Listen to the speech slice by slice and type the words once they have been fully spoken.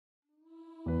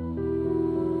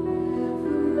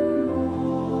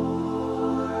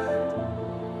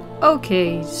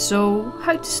Okay, so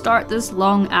how to start this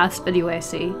long ass video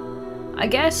essay. I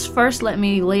guess first let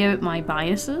me lay out my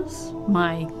biases,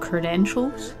 my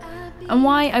credentials, and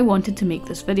why I wanted to make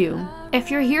this video.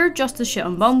 If you're here just to shit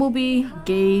on Bumbleby,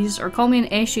 gays, or call me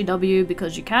an SJW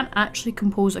because you can't actually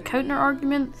compose a counter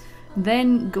argument,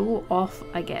 then go off,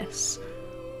 I guess.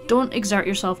 Don't exert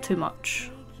yourself too much.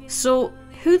 So,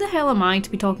 who the hell am I to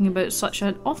be talking about such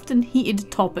an often heated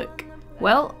topic?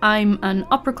 Well, I'm an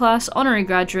upper class honorary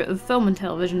graduate of film and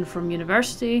television from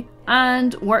university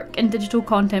and work in digital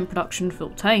content production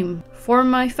full time. For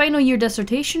my final year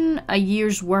dissertation, a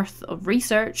year's worth of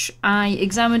research, I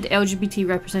examined LGBT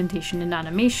representation in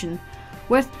animation,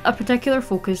 with a particular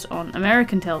focus on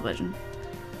American television.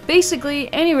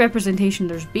 Basically, any representation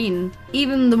there's been,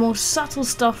 even the most subtle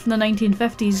stuff from the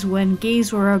 1950s when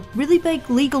gays were a really big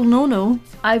legal no-no,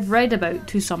 I've read about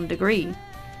to some degree.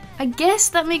 I guess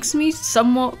that makes me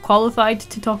somewhat qualified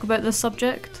to talk about this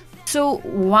subject. So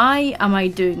why am I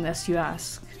doing this, you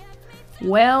ask?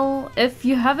 Well, if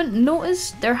you haven't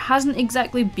noticed, there hasn't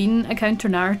exactly been a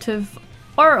counter-narrative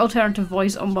or alternative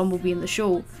voice on Bumbleby in the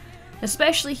show,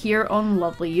 especially here on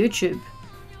lovely YouTube.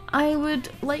 I would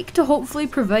like to hopefully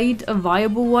provide a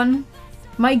viable one.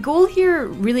 My goal here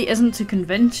really isn't to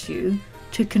convince you,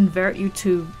 to convert you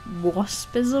to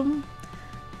waspism.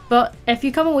 But if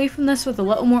you come away from this with a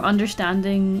little more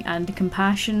understanding and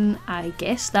compassion, I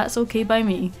guess that's okay by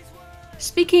me.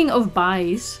 Speaking of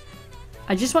bis,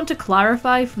 I just want to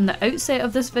clarify from the outset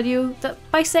of this video that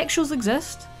bisexuals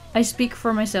exist. I speak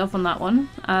for myself on that one,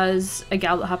 as a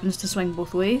gal that happens to swing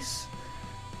both ways.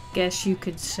 Guess you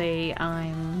could say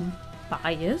I'm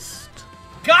biased.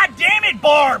 God damn it,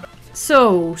 Barb!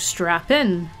 So, strap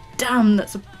in. Damn,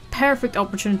 that's a perfect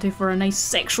opportunity for a nice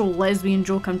sexual lesbian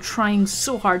joke I'm trying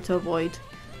so hard to avoid.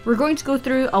 We're going to go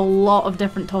through a lot of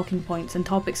different talking points and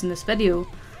topics in this video,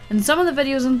 and some of the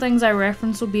videos and things I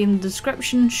reference will be in the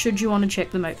description should you want to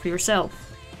check them out for yourself.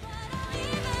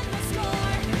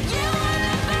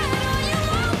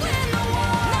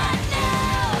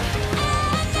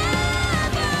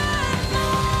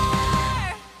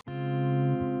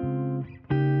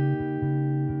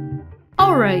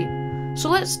 Alright, so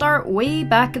let's start way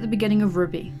back at the beginning of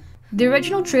RWBY. The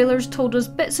original trailers told us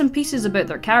bits and pieces about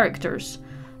their characters.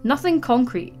 Nothing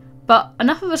concrete, but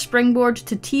enough of a springboard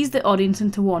to tease the audience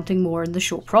into wanting more in the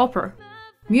show proper.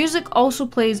 Music also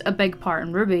plays a big part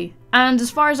in RWBY, and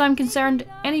as far as I'm concerned,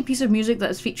 any piece of music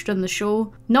that is featured in the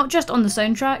show, not just on the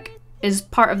soundtrack, is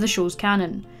part of the show's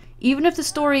canon, even if the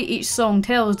story each song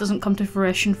tells doesn't come to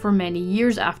fruition for many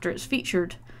years after it's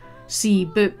featured. See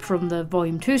Boop from the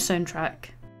Volume 2 soundtrack.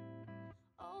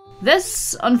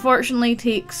 This, unfortunately,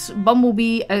 takes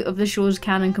Bumbleby out of the show's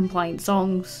canon-compliant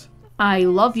songs. I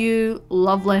love you,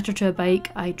 love Letter to a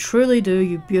Bike, I truly do,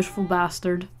 you beautiful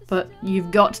bastard, but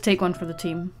you've got to take one for the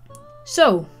team.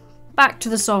 So, back to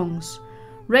the songs.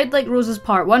 Red Like Roses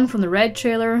Part 1 from the Red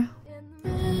trailer.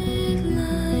 Red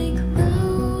like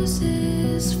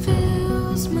roses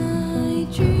fills my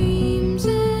dreams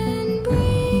and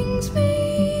brings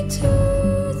me to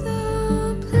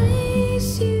the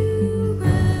place you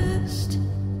rest.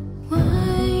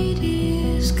 White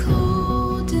is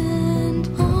cold and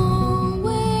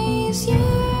always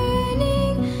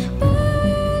yearning,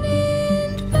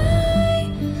 burdened by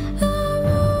a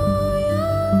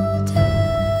royal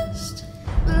test.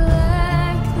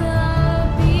 Black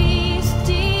the beast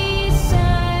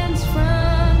descends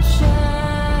from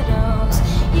shadows,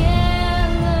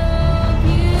 yellow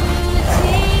beauty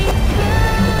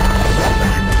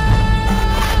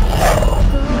gold.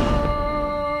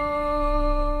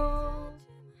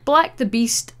 Black the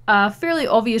Beast, a fairly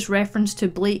obvious reference to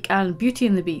Blake and Beauty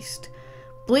and the Beast.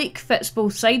 Blake fits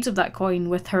both sides of that coin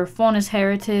with her faunus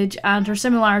heritage and her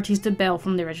similarities to Belle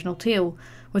from the original tale,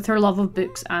 with her love of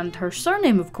books and her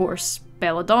surname of course,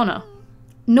 Belladonna.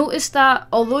 Notice that,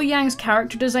 although Yang's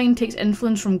character design takes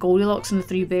influence from Goldilocks and the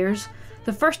Three Bears,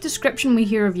 the first description we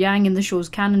hear of Yang in the show's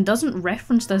canon doesn't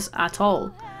reference this at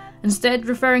all, instead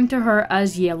referring to her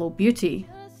as Yellow Beauty.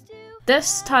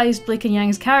 This ties Blake and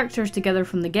Yang's characters together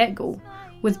from the get-go,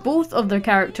 with both of their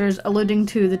characters alluding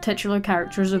to the titular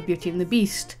characters of Beauty and the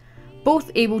Beast,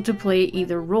 both able to play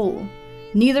either role.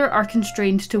 Neither are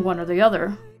constrained to one or the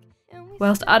other.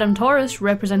 Whilst Adam Taurus,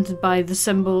 represented by the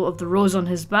symbol of the rose on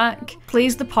his back,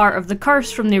 plays the part of the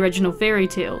curse from the original fairy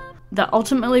tale, that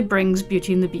ultimately brings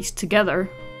Beauty and the Beast together.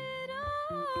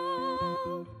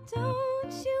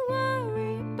 Don't you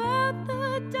worry about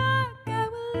the dark, I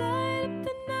will light up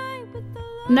the night with the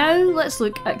light. Now let's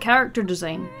look at character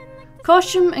design.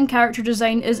 Costume and character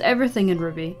design is everything in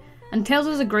RWBY, and tells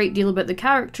us a great deal about the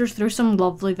characters through some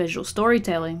lovely visual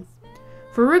storytelling.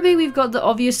 For RWBY, we've got the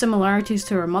obvious similarities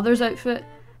to her mother's outfit,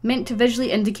 meant to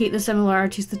visually indicate the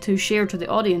similarities the two share to the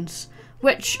audience,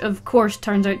 which of course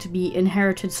turns out to be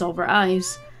inherited silver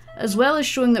eyes, as well as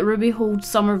showing that RWBY holds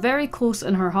Summer very close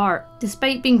in her heart,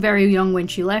 despite being very young when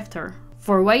she left her.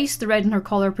 For Weiss, the red in her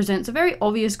collar presents a very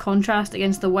obvious contrast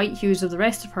against the white hues of the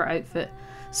rest of her outfit,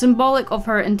 symbolic of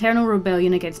her internal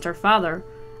rebellion against her father,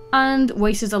 and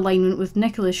Weiss's alignment with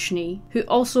Nicholas Schnee, who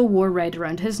also wore red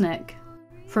around his neck.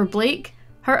 For Blake,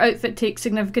 her outfit takes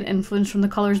significant influence from the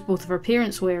colours both of her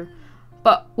parents wear,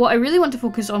 but what I really want to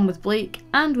focus on with Blake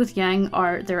and with Yang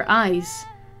are their eyes.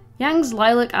 Yang's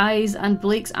lilac eyes and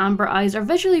Blake's amber eyes are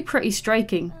visually pretty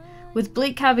striking, with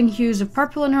Blake having hues of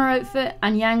purple in her outfit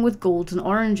and Yang with golds and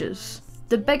oranges.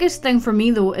 The biggest thing for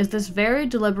me though is this very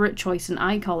deliberate choice in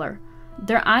eye colour.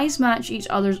 Their eyes match each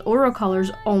other's aura colours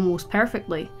almost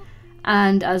perfectly,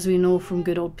 and as we know from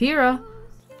good old Pyrrha,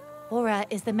 Aura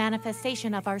is the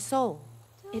manifestation of our soul.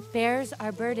 It bears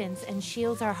our burdens and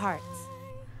shields our hearts.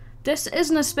 this is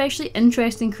an especially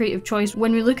interesting creative choice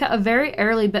when we look at a very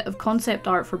early bit of concept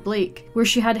art for Blake, where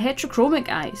she had heterochromic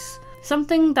eyes,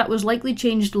 something that was likely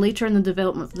changed later in the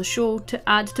development of the show to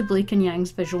add to Blake and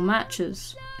Yang's visual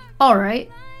matches.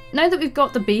 Alright, now that we've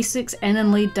got the basics in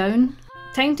and laid down,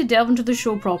 time to delve into the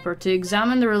show proper to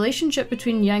examine the relationship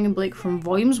between Yang and Blake from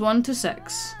volumes 1 to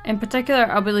 6. In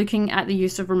particular, I'll be looking at the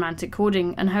use of romantic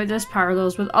coding and how this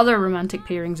parallels with other romantic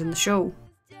pairings in the show.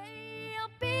 I'll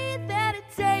be there to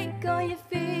take all your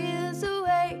fears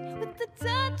away. With the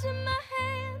touch of my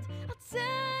hand, I'll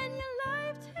turn your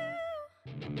life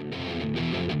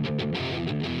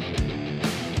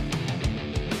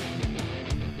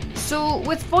to. So,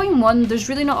 with Volume 1, there's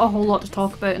really not a whole lot to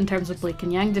talk about in terms of Blake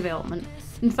and Yang development.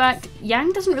 In fact,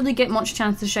 Yang doesn't really get much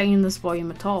chance to shine in this volume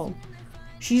at all.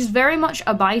 She's very much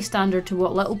a bystander to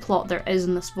what little plot there is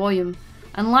in this volume,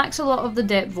 and lacks a lot of the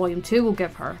depth Volume 2 will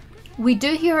give her. We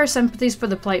do hear her sympathies for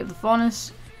the plight of the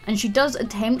Faunus, and she does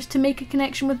attempt to make a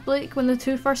connection with Blake when the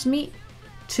two first meet,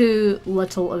 to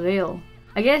little avail.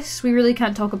 I guess we really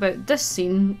can't talk about this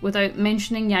scene without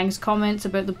mentioning Yang's comments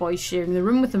about the boys sharing the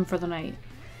room with him for the night.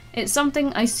 It's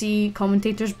something I see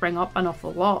commentators bring up an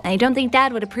awful lot. I don't think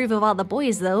Dad would approve of all the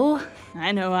boys, though.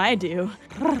 I know I do.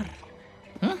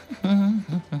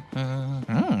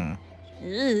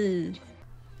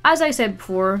 As I said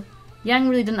before, Yang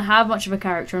really didn't have much of a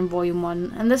character in Volume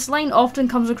 1, and this line often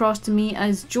comes across to me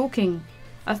as joking,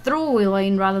 a throwaway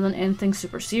line rather than anything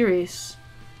super serious.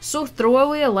 So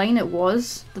throwaway a line it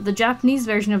was, that the Japanese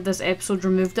version of this episode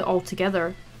removed it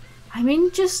altogether. I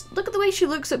mean, just look at the way she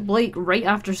looks at Blake right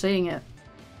after saying it.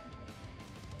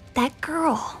 That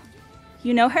girl.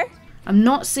 You know her? I'm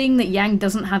not saying that Yang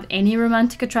doesn't have any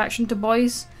romantic attraction to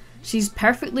boys, she's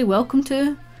perfectly welcome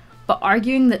to, but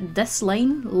arguing that this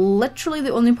line, literally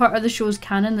the only part of the show's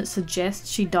canon that suggests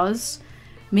she does,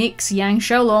 makes Yang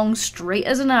Xiaolong straight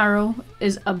as an arrow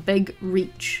is a big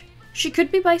reach. She could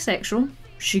be bisexual,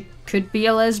 she could be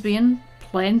a lesbian.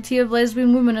 Plenty of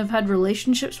lesbian women have had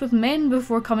relationships with men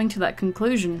before coming to that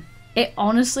conclusion. It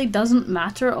honestly doesn't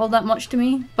matter all that much to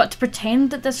me, but to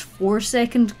pretend that this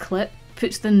 4-second clip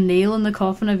puts the nail in the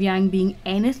coffin of Yang being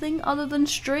anything other than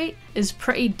straight is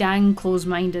pretty dang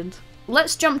close-minded.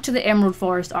 Let's jump to the Emerald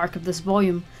Forest arc of this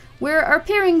volume, where our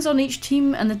pairings on each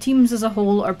team and the teams as a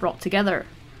whole are brought together.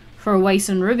 For Weiss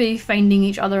and RWBY, finding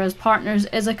each other as partners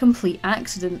is a complete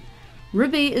accident.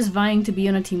 RWBY is vying to be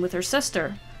on a team with her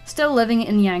sister, still living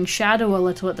in Yang's shadow a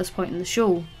little at this point in the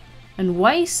show, and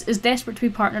Weiss is desperate to be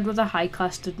partnered with a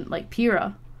high-class student like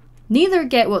Pyrrha. Neither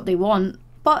get what they want,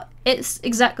 but it's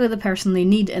exactly the person they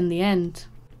need in the end.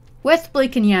 With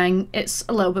Blake and Yang, it's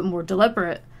a little bit more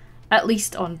deliberate, at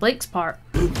least on Blake's part.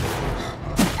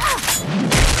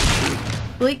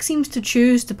 Blake seems to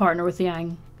choose to partner with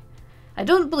Yang. I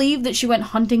don't believe that she went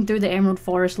hunting through the Emerald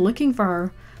Forest looking for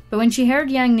her, but when she heard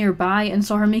Yang nearby and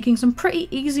saw her making some pretty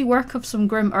easy work of some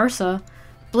grim Ursa,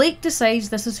 Blake decides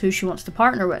this is who she wants to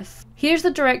partner with. Here's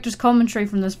the director's commentary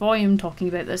from this volume talking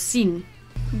about this scene.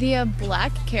 The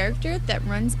black character that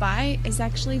runs by is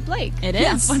actually Blake. It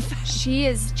is. Fun fact. She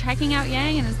is checking out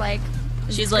Yang and is like,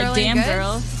 "Is She's this like, girl any damn good?"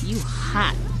 girl, you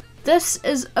hot. This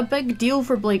is a big deal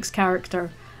for Blake's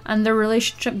character and their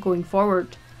relationship going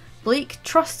forward. Blake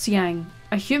trusts Yang,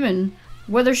 a human,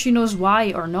 whether she knows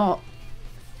why or not.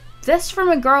 This from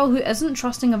a girl who isn't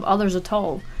trusting of others at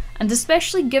all, and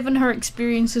especially given her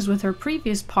experiences with her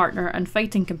previous partner and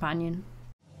fighting companion.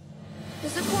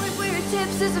 There's a point where it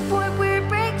tips, there's a point where it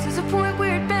breaks, there's a point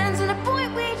where it bends, and a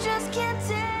point we just can't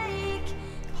take.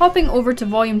 Hopping over to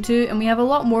volume 2, and we have a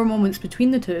lot more moments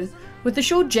between the two, with the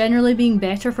show generally being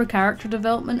better for character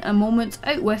development and moments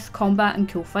out with combat and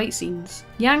cool fight scenes.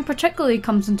 Yang particularly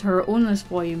comes into her own this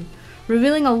volume,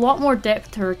 revealing a lot more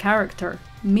depth to her character,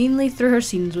 mainly through her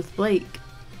scenes with Blake.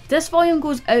 This volume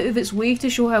goes out of its way to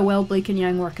show how well Blake and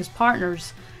Yang work as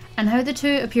partners, and how the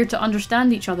two appear to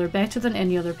understand each other better than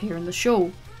any other pair in the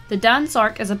show. The dance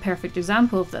arc is a perfect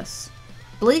example of this.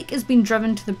 Blake is being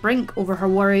driven to the brink over her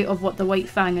worry of what the White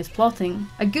Fang is plotting,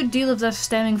 a good deal of this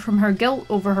stemming from her guilt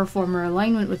over her former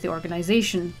alignment with the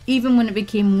organisation, even when it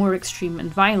became more extreme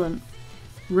and violent.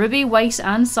 RWBY, Weiss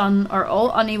and Sun are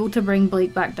all unable to bring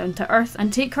Blake back down to earth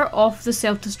and take her off the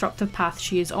self-destructive path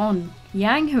she is on.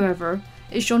 Yang, however,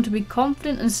 is shown to be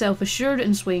confident and self-assured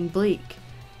in swaying Blake.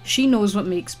 She knows what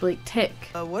makes Blake tick.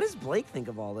 What does Blake think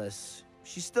of all this?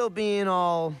 She's still being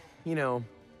all,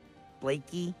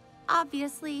 Blakey?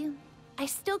 Obviously. I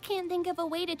still can't think of a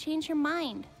way to change her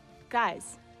mind.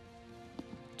 Guys,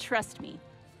 trust me,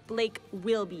 Blake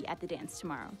will be at the dance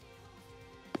tomorrow.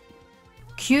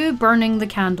 Cue burning the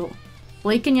candle.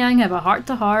 Blake and Yang have a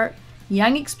heart-to-heart.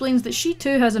 Yang explains that she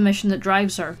too has a mission that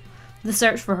drives her, the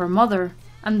search for her mother,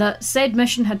 and that said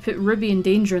mission had put RWBY in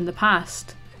danger in the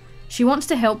past. She wants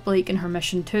to help Blake in her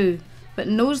mission too, but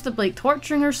knows that Blake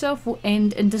torturing herself will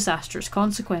end in disastrous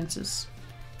consequences.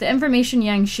 The information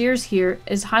Yang shares here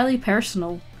is highly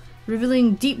personal,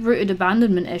 revealing deep-rooted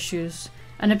abandonment issues,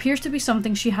 and appears to be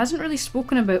something she hasn't really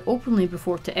spoken about openly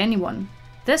before to anyone.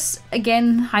 This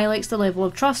again highlights the level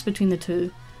of trust between the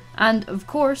two, and of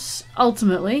course,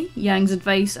 ultimately, Yang's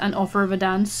advice and offer of a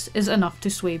dance is enough to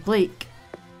sway Blake.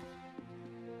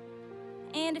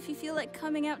 And if you feel like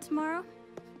coming out tomorrow,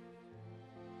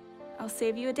 I'll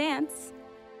save you a dance.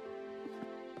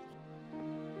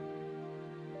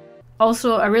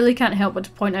 Also, I really can't help but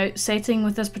to point out setting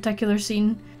with this particular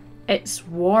scene. It's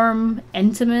warm,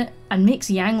 intimate, and makes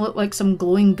Yang look like some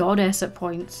glowing goddess at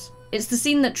points. It's the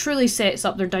scene that truly sets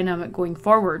up their dynamic going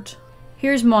forward.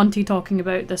 Here's Monty talking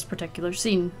about this particular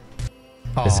scene.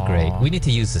 This is great. We need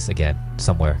to use this again,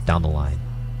 somewhere down the line,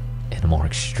 in a more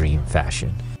extreme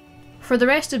fashion. For the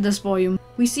rest of this volume,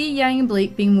 we see Yang and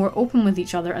Blake being more open with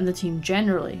each other and the team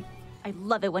generally. I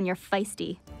love it when you're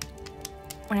feisty.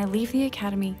 When I leave the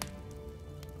academy,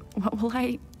 what will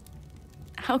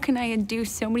how can I undo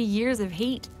so many years of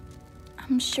hate?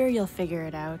 I'm sure you'll figure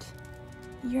it out.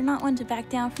 You're not one to back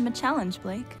down from a challenge,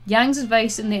 Blake. Yang's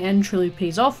advice in the end truly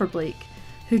pays off for Blake,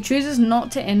 who chooses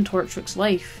not to end Torchwick's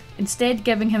life, instead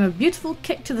giving him a beautiful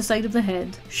kick to the side of the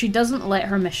head. She doesn't let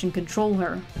her mission control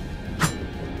her.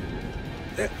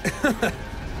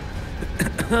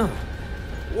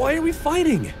 Why are we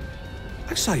fighting?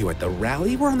 I saw you at the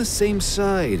rally. We're on the same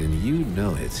side, and you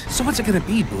know it. So what's it gonna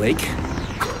be, Blake?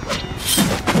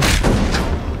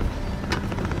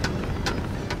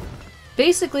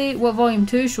 Basically, what Volume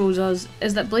 2 shows us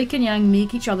is that Blake and Yang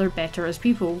make each other better as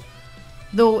people.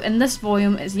 Though in this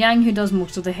volume, it's Yang who does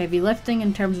most of the heavy lifting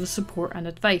in terms of support and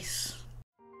advice.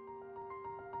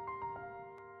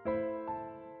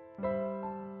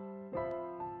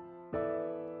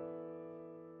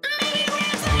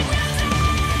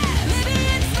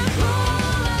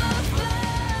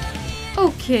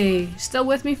 Okay, still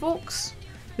with me folks?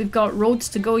 We've got roads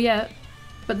to go yet,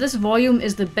 but this volume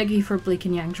is the biggie for Blake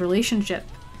and Yang's relationship.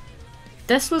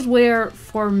 This was where,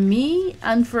 for me,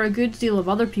 and for a good deal of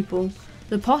other people,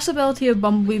 the possibility of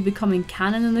Bumbleby becoming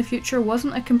canon in the future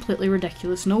wasn't a completely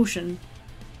ridiculous notion.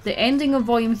 The ending of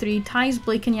Volume 3 ties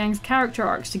Blake and Yang's character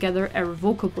arcs together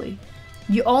irrevocably.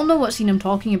 You all know what scene I'm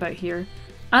talking about here,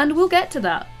 and we'll get to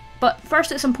that, but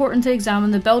first it's important to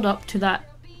examine the build up to that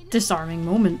disarming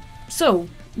moment. So,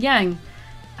 Yang,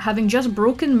 having just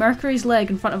broken Mercury's leg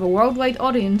in front of a worldwide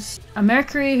audience, a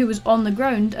Mercury who was on the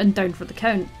ground and down for the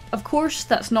count. Of course,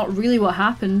 that's not really what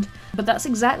happened, but that's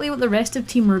exactly what the rest of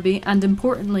Team RWBY, and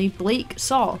importantly, Blake,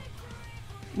 saw.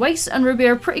 Weiss and RWBY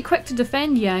are pretty quick to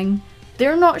defend Yang.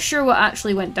 They're not sure what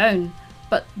actually went down,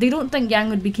 but they don't think Yang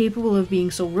would be capable of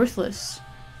being so ruthless.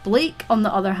 Blake, on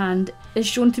the other hand, is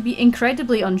shown to be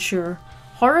incredibly unsure,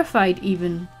 horrified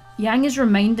even. Yang is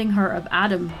reminding her of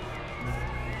Adam.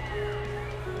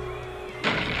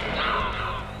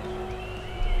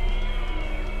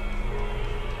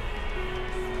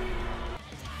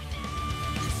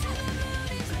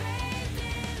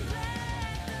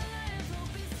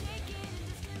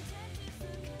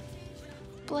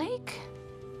 Blake?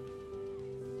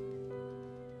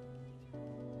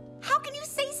 How can you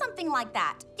say something like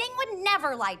that? Yang would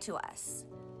never lie to us.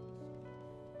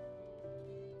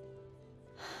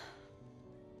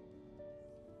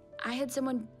 I had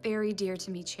someone very dear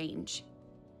to me change.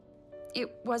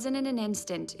 It wasn't in an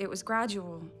instant, it was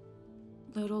gradual.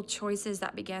 Little choices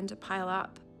that began to pile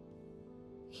up.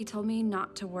 He told me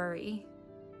not to worry.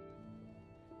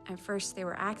 At first they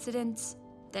were accidents,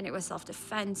 then it was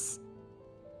self-defense.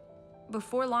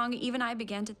 Before long, even I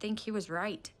began to think he was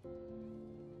right.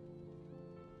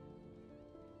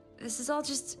 This is all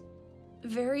just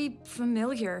very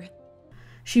familiar.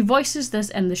 She voices this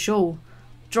in the show,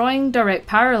 drawing direct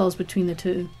parallels between the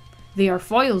two. They are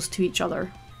foils to each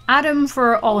other. Adam,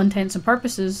 for all intents and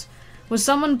purposes, was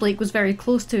someone Blake was very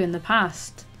close to in the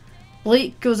past.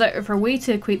 Blake goes out of her way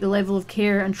to equate the level of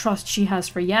care and trust she has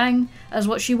for Yang as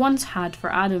what she once had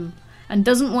for Adam, and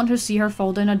doesn't want to see her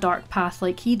fall down a dark path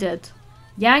like he did.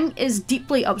 Yang is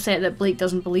deeply upset that Blake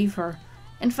doesn't believe her.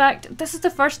 In fact, this is the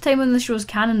first time in the show's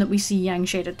canon that we see Yang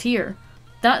shed a tear.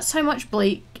 That's how much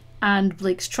Blake, and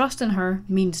Blake's trust in her,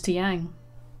 means to Yang.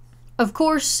 Of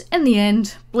course, in the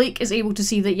end, Blake is able to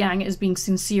see that Yang is being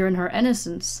sincere in her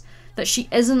innocence, that she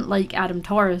isn't like Adam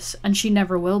Taurus, and she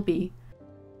never will be.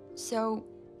 So,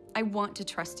 I want to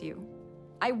trust you.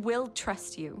 I will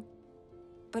trust you.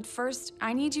 But first,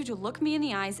 I need you to look me in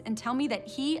the eyes and tell me that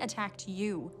he attacked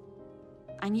you.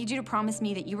 I need you to promise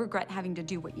me that you regret having to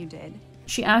do what you did.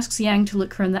 She asks Yang to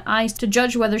look her in the eyes to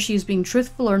judge whether she is being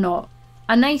truthful or not.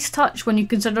 A nice touch when you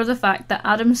consider the fact that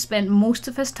Adam spent most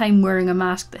of his time wearing a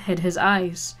mask that hid his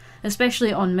eyes,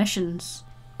 especially on missions.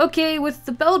 Okay, with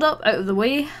the build-up out of the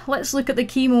way, let's look at the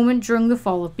key moment during the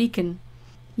fall of Beacon.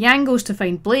 Yang goes to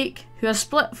find Blake, who has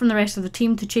split from the rest of the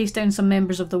team to chase down some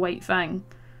members of the White Fang.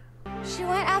 She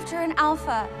went after an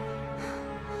alpha.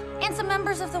 And some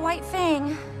members of the White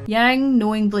Fang. Yang,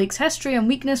 knowing Blake's history and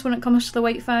weakness when it comes to the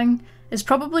White Fang, is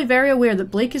probably very aware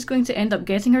that Blake is going to end up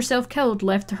getting herself killed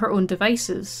left to her own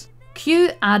devices.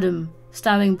 Cue Adam,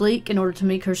 stabbing Blake in order to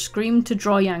make her scream to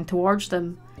draw Yang towards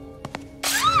them.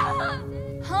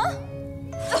 Huh?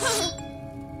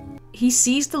 He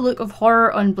sees the look of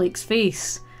horror on Blake's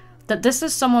face, that this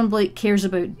is someone Blake cares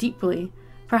about deeply,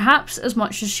 perhaps as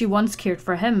much as she once cared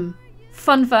for him.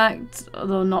 Fun fact,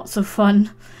 although not so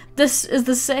fun, this is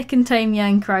the second time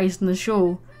Yang cries in the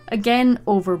show, again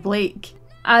over Blake,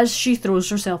 as she throws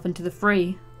herself into the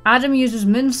fray. Adam uses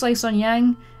Moonslice on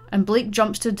Yang, and Blake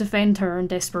jumps to defend her in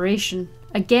desperation.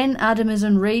 Again, Adam is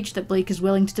enraged that Blake is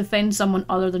willing to defend someone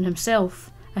other than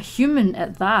himself, a human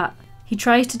at that. He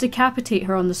tries to decapitate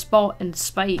her on the spot in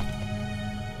spite.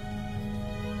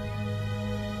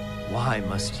 Why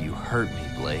must you hurt me,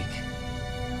 Blake?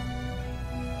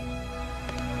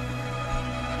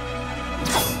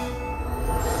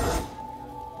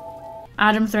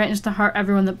 Adam threatens to hurt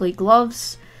everyone that Blake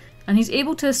loves, and he's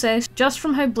able to assess just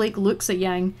from how Blake looks at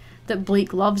Yang that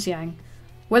Blake loves Yang,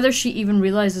 whether she even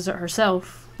realises it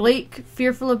herself. Blake,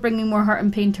 fearful of bringing more hurt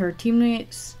and pain to her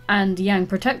teammates, and Yang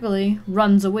particularly,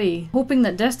 runs away, hoping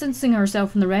that distancing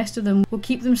herself from the rest of them will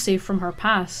keep them safe from her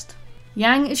past.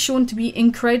 Yang is shown to be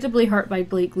incredibly hurt by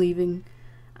Blake leaving.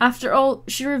 After all,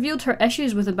 she revealed her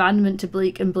issues with abandonment to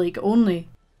Blake and Blake only.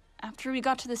 After we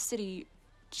got to the city,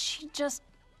 she just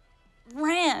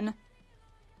ran.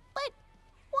 But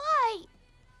why?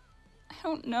 I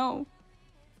don't know.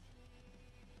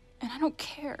 And I don't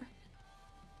care.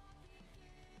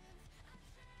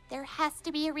 There has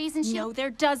to be a reason she— No, there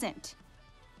doesn't.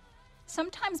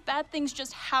 Sometimes bad things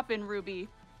just happen, Ruby.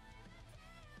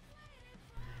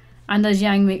 And as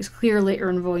Yang makes clear later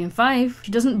in Volume 5,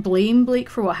 she doesn't blame Blake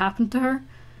for what happened to her.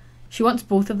 She wants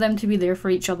both of them to be there for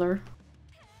each other.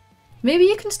 Maybe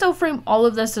you can still frame all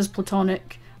of this as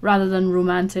platonic, rather than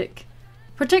romantic,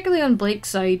 particularly on Blake's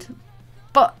side.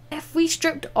 But if we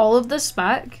stripped all of this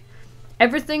back,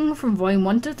 everything from Volume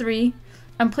 1 to 3,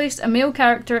 and placed a male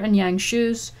character in Yang's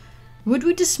shoes, would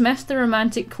we dismiss the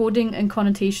romantic coding and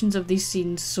connotations of these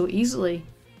scenes so easily?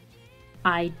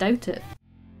 I doubt it.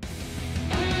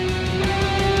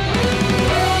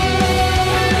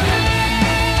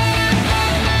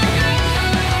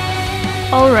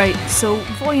 Alright, so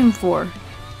Volume 4.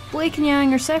 Blake and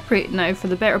Yang are separated now for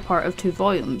the better part of 2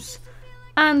 volumes,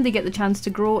 and they get the chance to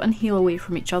grow and heal away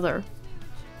from each other.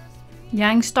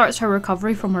 Yang starts her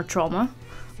recovery from her trauma,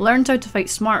 learns how to fight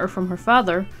smarter from her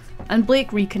father, and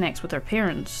Blake reconnects with her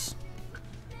parents.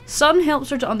 Sun helps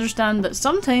her to understand that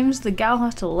sometimes the gal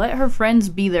has to let her friends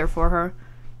be there for her,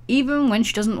 even when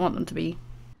she doesn't want them to be.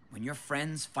 When your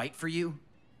friends fight for you,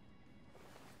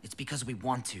 it's because we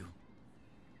want to.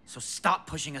 So stop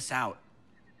pushing us out.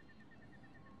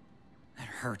 That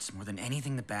hurts more than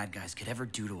anything the bad guys could ever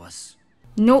do to us.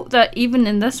 Note that even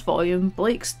in this volume,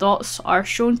 Blake's thoughts are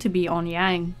shown to be on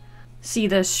Yang. See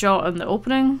this shot in the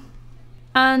opening,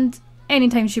 and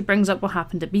anytime she brings up what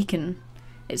happened at Beacon.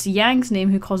 It's Yang's name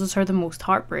who causes her the most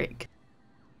heartbreak.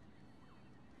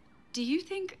 Do you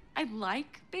think I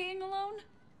like being alone?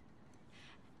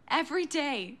 Every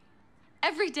day,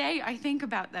 Every day I think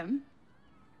about them.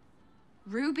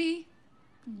 RWBY,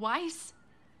 Weiss,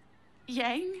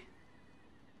 Yang.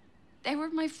 They were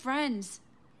my friends.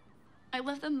 I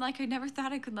love them like I never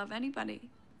thought I could love anybody.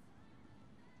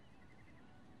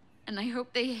 And I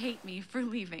hope they hate me for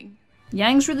leaving.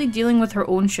 Yang's really dealing with her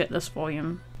own shit this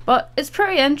volume. But it's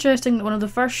pretty interesting that one of the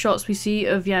first shots we see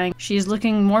of Yang, she is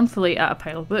looking mournfully at a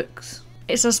pile of books.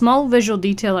 It's a small visual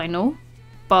detail, I know,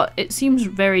 but it seems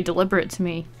very deliberate to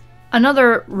me.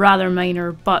 Another rather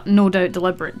minor, but no doubt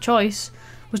deliberate choice,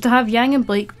 was to have Yang and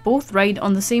Blake both ride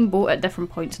on the same boat at different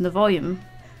points in the volume.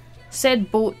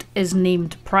 Said boat is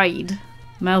named Pride.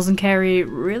 Miles and Kerry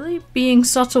really being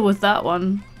subtle with that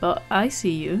one, but I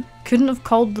see you. Couldn't have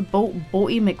called the boat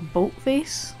Boaty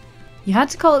McBoatface? You had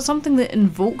to call it something that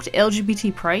invoked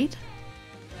LGBT pride?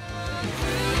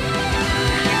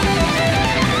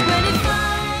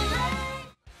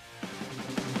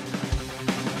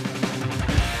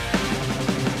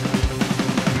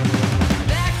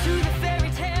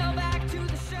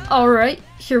 Alright,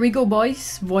 here we go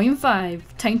boys. Volume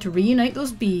 5. Time to reunite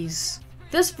those bees.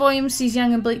 This volume sees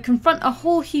Yang and Blake confront a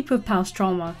whole heap of past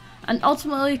trauma, and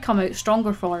ultimately come out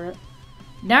stronger for it.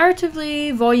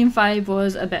 Narratively, Volume 5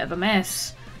 was a bit of a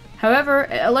mess. However,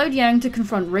 it allowed Yang to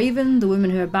confront Raven, the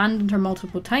woman who abandoned her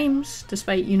multiple times,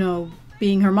 despite, you know,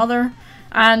 being her mother,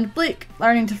 and Blake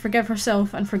learning to forgive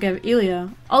herself and forgive Elia,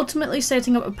 ultimately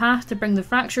setting up a path to bring the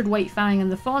fractured White Fang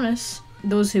and the Faunus,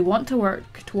 those who want to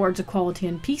work towards equality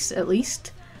and peace at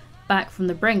least, back from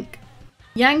the brink.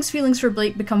 Yang's feelings for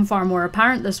Blake become far more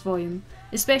apparent this volume,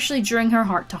 especially during her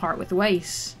heart-to-heart with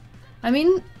Weiss. I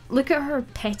mean, look at her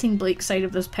petting Blake's side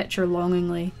of this picture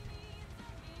longingly.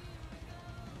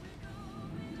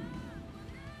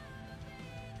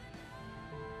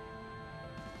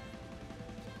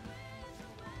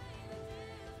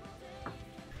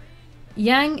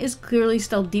 Yang is clearly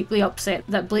still deeply upset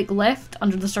that Blake left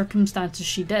under the circumstances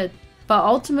she did, but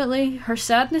ultimately her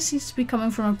sadness seems to be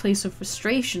coming from a place of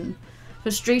frustration.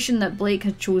 Frustration that Blake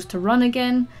had chose to run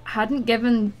again, hadn't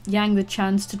given Yang the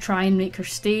chance to try and make her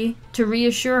stay, to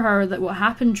reassure her that what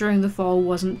happened during the fall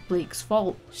wasn't Blake's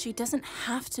fault. She doesn't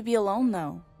have to be alone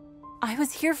though. I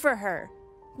was here for her.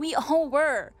 We all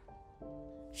were.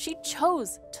 She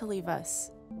chose to leave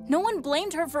us. No one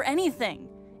blamed her for anything.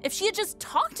 If she had just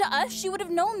talked to us, she would have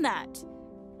known that.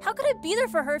 How could I be there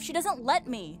for her if she doesn't let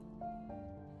me?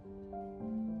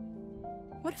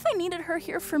 What if I needed her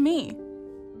here for me?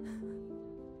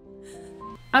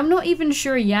 I'm not even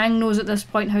sure Yang knows at this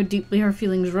point how deeply her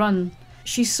feelings run.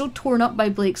 She's so torn up by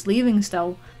Blake's leaving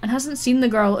still, and hasn't seen the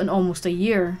girl in almost a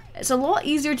year. It's a lot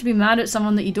easier to be mad at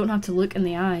someone that you don't have to look in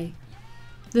the eye.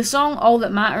 The song All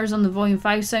That Matters on the Volume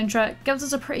 5 soundtrack gives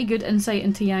us a pretty good insight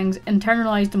into Yang's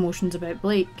internalised emotions about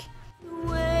Blake.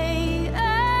 The way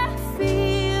I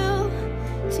feel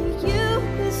to you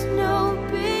is no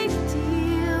big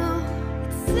deal.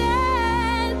 It's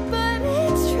sad, but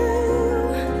it's true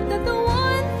that the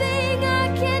one thing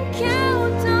I can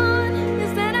count on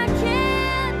is that I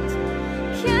can't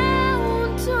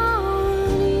count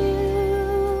on you.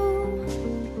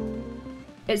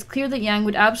 It's clear that Yang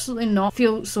would absolutely not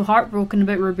feel so heartbroken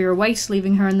about RWBY or Weiss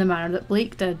leaving her in the manner that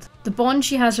Blake did. The bond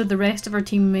she has with the rest of her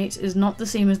teammates is not the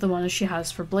same as the one she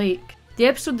has for Blake. The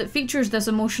episode that features this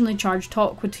emotionally charged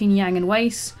talk between Yang and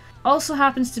Weiss also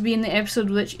happens to be in the episode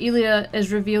which Elia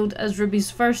is revealed as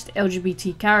RWBY's first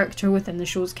LGBT character within the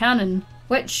show's canon,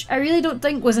 which I really don't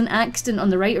think was an accident on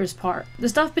the writer's part. The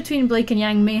stuff between Blake and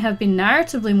Yang may have been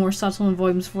narratively more subtle in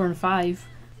volumes 4 and 5.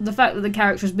 The fact that the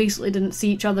characters basically didn't see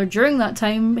each other during that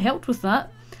time helped with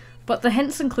that, but the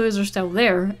hints and clues are still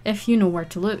there, if you know where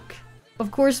to look. Of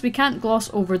course, we can't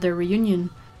gloss over their reunion.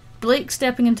 Blake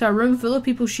stepping into a room full of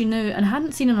people she knew and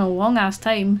hadn't seen in a long ass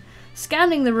time,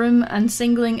 scanning the room and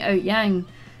singling out Yang,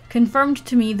 confirmed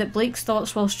to me that Blake's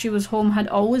thoughts whilst she was home had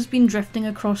always been drifting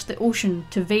across the ocean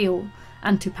to Vale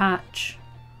and to Patch.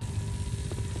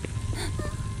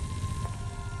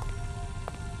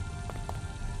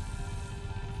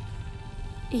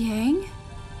 Yang?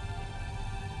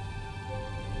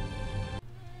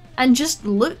 And just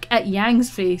look at Yang's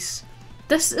face.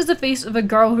 This is the face of a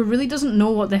girl who really doesn't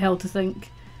know what the hell to think.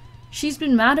 She's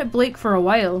been mad at Blake for a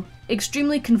while,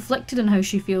 extremely conflicted in how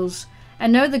she feels,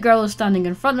 and now the girl is standing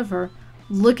in front of her,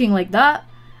 looking like that,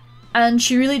 and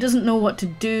she really doesn't know what to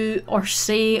do, or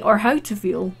say, or how to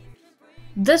feel.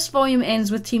 This volume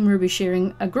ends with Team RWBY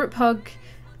sharing a group hug,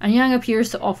 and Yang appears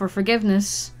to offer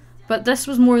forgiveness, but this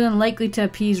was more than likely to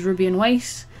appease RWBY and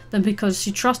Weiss than because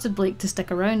she trusted Blake to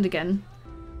stick around again.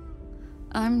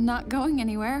 I'm not going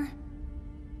anywhere.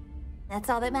 That's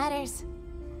all that matters.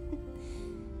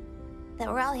 That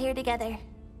we're all here together.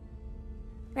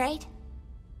 Right?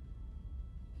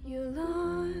 You're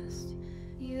lost,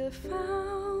 you're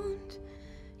found,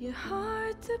 you're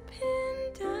hard to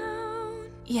pin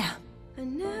down. Yeah. I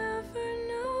never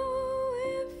know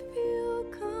if you'll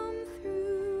come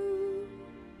through.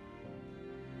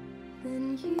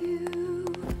 Then you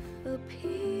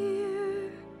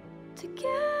appear,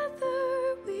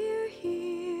 together we're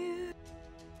here.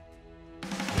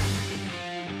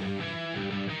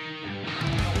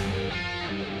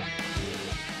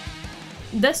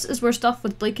 This is where stuff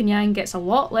with Blake and Yang gets a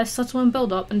lot less subtle in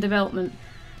build up and development,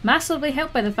 massively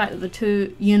helped by the fact that the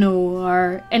two, you know,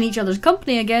 are in each other's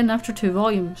company again after 2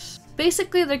 volumes.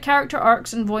 Basically, their character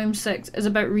arcs in volume 6 is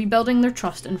about rebuilding their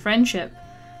trust and friendship.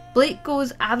 Blake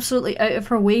goes absolutely out of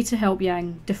her way to help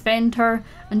Yang, defend her,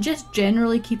 and just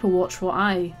generally keep a watchful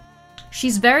eye.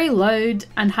 She's very loud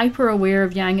and hyper aware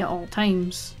of Yang at all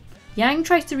times. Yang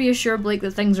tries to reassure Blake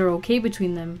that things are okay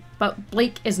between them, but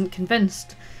Blake isn't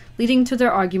convinced, leading to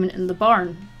their argument in the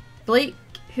barn. Blake,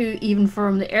 who even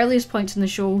from the earliest points in the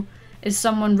show is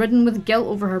someone ridden with guilt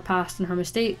over her past and her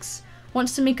mistakes,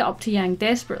 wants to make it up to Yang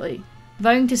desperately,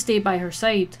 vowing to stay by her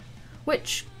side,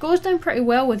 which goes down pretty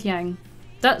well with Yang.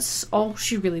 That's all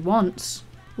she really wants.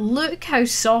 Look how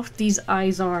soft these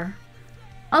eyes are.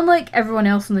 Unlike everyone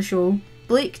else in the show,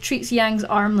 Blake treats Yang's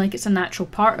arm like it's a natural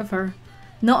part of her.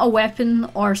 Not a weapon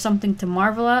or something to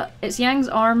marvel at, it's Yang's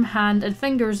arm, hand and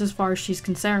fingers as far as she's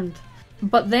concerned.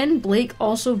 But then Blake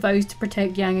also vows to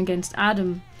protect Yang against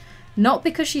Adam. Not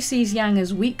because she sees Yang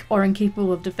as weak or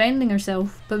incapable of defending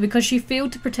herself, but because she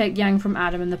failed to protect Yang from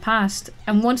Adam in the past,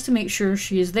 and wants to make sure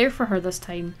she is there for her this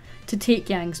time, to take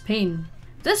Yang's pain.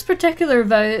 This particular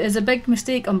vow is a big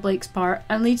mistake on Blake's part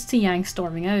and leads to Yang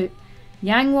storming out.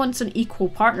 Yang wants an equal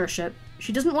partnership.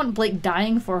 She doesn't want Blake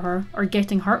dying for her or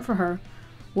getting hurt for her.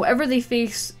 Whatever they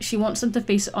face, she wants them to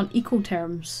face it on equal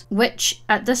terms, which,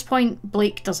 at this point,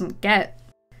 Blake doesn't get.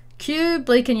 Cue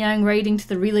Blake and Yang riding to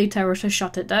the relay tower to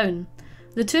shut it down.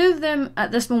 The two of them,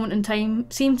 at this moment in time,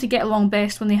 seem to get along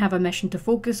best when they have a mission to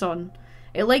focus on.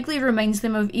 It likely reminds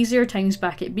them of easier times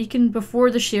back at Beacon before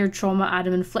the shared trauma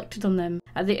Adam inflicted on them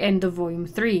at the end of Volume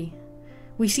 3.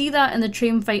 We see that in the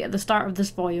train fight at the start of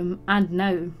this volume, and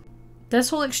now.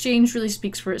 This whole exchange really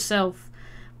speaks for itself.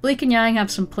 Blake and Yang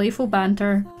have some playful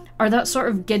banter, are that sort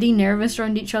of giddy nervous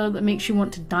around each other that makes you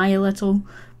want to die a little,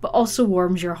 but also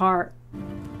warms your heart.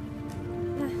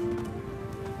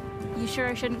 You sure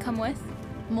I shouldn't come with?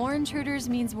 More intruders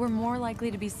means we're more likely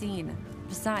to be seen.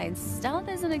 Besides, stealth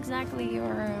isn't exactly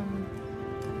your,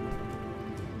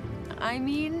 I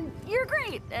mean, you're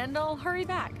great, and I'll hurry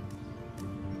back.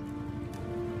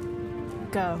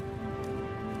 Go.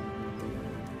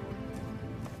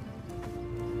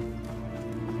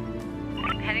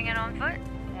 Heading in on foot?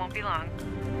 Won't be long.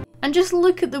 And just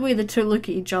look at the way the two look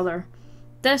at each other.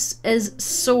 This is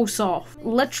so soft.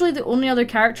 Literally the only other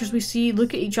characters we see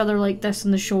look at each other like this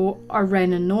in the show are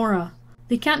Ren and Nora.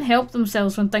 They can't help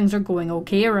themselves when things are going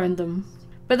okay around them.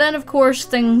 But then of course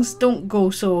things don't go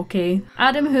so okay.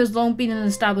 Adam, who has long been an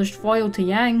established foil to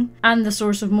Yang, and the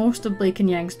source of most of Blake and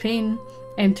Yang's pain,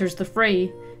 enters the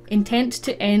fray, intent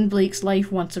to end Blake's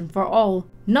life once and for all.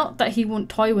 Not that he won't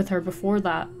toy with her before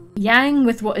that. Yang,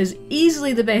 with what is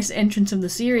easily the best entrance in the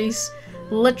series,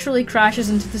 literally crashes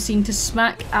into the scene to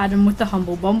smack Adam with the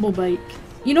humble Bumblebike.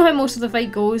 You know how most of the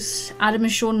fight goes? Adam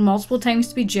is shown multiple times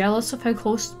to be jealous of how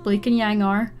close Blake and Yang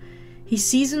are. He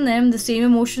sees in them the same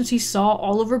emotions he saw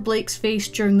all over Blake's face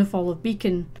during the fall of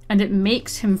Beacon, and it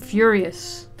makes him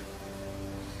furious.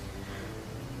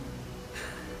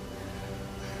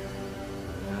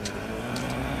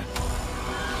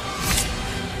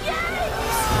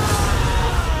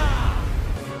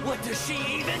 What does she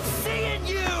even see in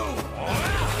you?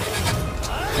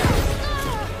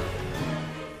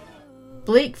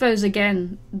 Blake vows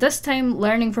again, this time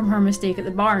learning from her mistake at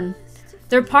the barn.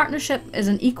 Their partnership is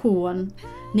an equal one.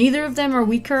 Neither of them are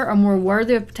weaker or more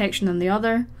worthy of protection than the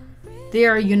other. They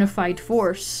are a unified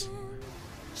force.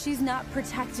 She's not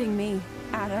protecting me,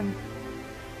 Adam.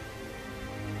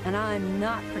 And I'm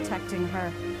not protecting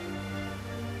her.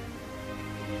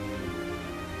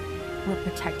 We're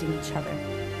protecting each other.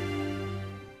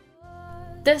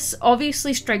 This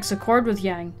obviously strikes a chord with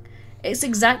Yang. It's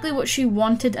exactly what she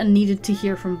wanted and needed to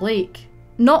hear from Blake.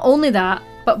 Not only that,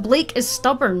 but Blake is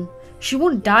stubborn. She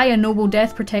won't die a noble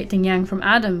death protecting Yang from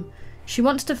Adam. She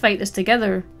wants to fight this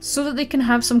together, so that they can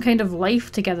have some kind of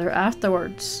life together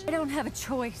afterwards. I don't have a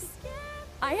choice.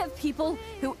 I have people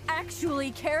who actually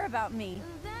care about me.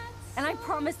 And I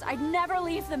promised I'd never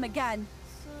leave them again.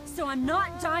 So I'm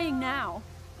not dying now.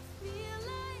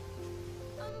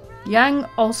 Yang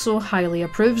also highly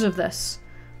approves of this.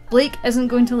 Blake isn't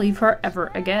going to leave her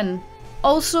ever again.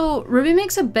 Also, RWBY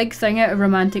makes a big thing out of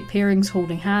romantic pairings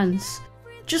holding hands.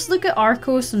 Just look at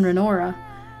Arcos and Renora,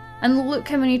 and look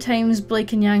how many times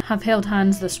Blake and Yang have held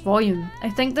hands this volume. I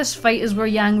think this fight is where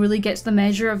Yang really gets the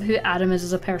measure of who Adam is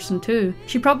as a person too.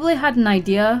 She probably had an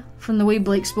idea from the way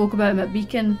Blake spoke about him at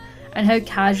Beacon, and how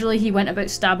casually he went about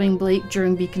stabbing Blake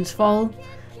during Beacon's fall,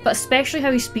 but especially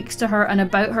how he speaks to her and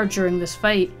about her during this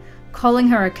fight, calling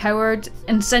her a coward,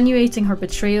 insinuating her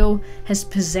betrayal, his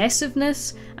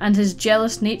possessiveness, and his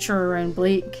jealous nature around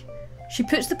Blake. She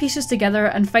puts the pieces together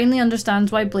and finally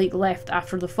understands why Blake left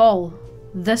after the fall.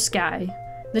 This guy.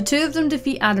 The two of them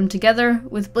defeat Adam together,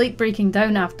 with Blake breaking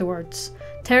down afterwards,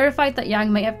 terrified that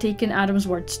Yang might have taken Adam's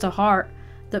words to heart,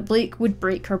 that Blake would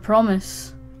break her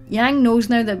promise. Yang knows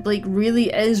now that Blake really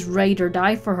is ride or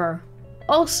die for her.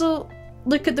 Also,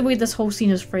 look at the way this whole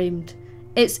scene is framed.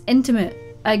 It's intimate.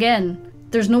 Again,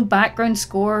 there's no background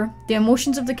score, the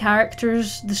emotions of the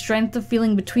characters, the strength of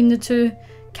feeling between the two,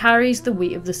 carries the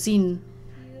weight of the scene.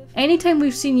 Anytime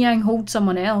we've seen Yang hold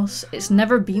someone else, it's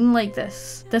never been like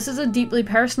this. This is a deeply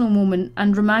personal moment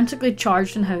and romantically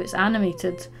charged in how it's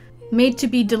animated, made to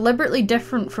be deliberately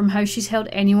different from how she's held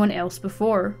anyone else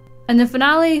before. In the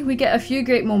finale, we get a few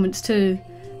great moments too.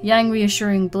 Yang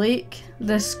reassuring Blake,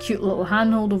 this cute little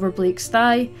handhold over Blake's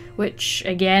thigh, which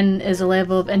again is a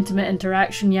level of intimate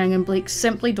interaction Yang and Blake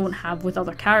simply don't have with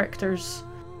other characters.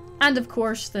 And of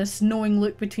course, this knowing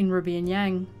look between RWBY and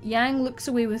Yang. Yang looks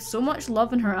away with so much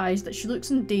love in her eyes that she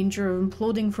looks in danger of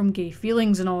imploding from gay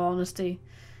feelings, in all honesty.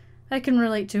 I can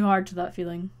relate too hard to that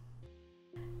feeling.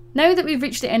 Now that we've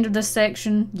reached the end of this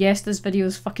section, yes, this video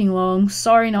is fucking long,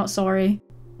 sorry not sorry,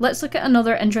 let's look at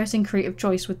another interesting creative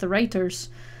choice with the writers.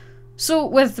 So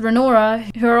with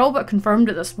Renora, who are all but confirmed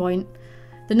at this point,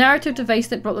 the narrative device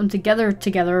that brought them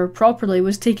together properly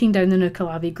was taking down the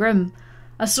Nukahlavi Grimm,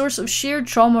 a source of shared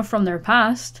trauma from their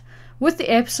past, with the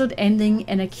episode ending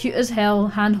in a cute as hell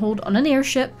handhold on an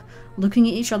airship, looking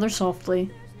at each other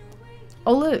softly.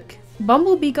 Oh look,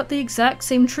 Bumbleby got the exact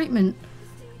same treatment.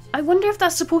 I wonder if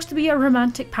that's supposed to be a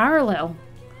romantic parallel.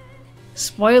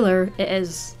 Spoiler, it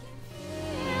is.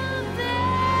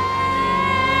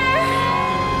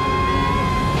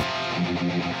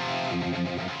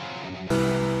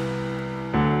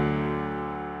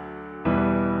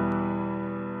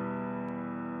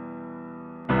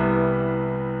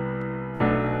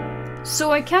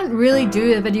 So I can't really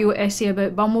do a video essay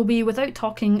about Bumbleby without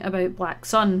talking about Black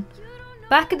Sun.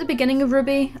 Back at the beginning of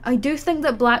RWBY, I do think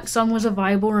that Black Sun was a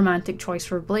viable romantic choice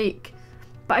for Blake,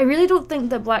 but I really don't think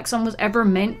that Black Sun was ever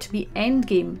meant to be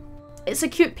endgame. It's a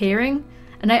cute pairing,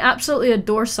 and I absolutely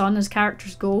adore Sun as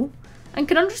characters go, and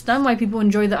can understand why people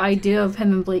enjoy the idea of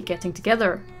him and Blake getting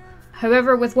together.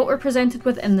 However, with what we're presented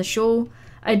with in the show,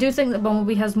 I do think that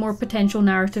Bumbleby has more potential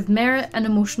narrative merit and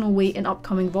emotional weight in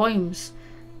upcoming volumes,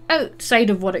 outside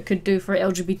of what it could do for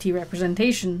LGBT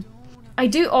representation. I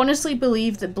do honestly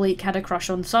believe that Blake had a crush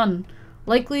on Sun,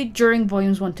 likely during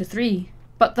volumes 1 to 3,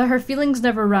 but that her feelings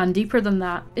never ran deeper than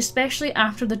that, especially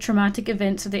after the traumatic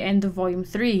events at the end of volume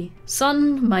 3.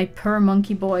 Sun, my poor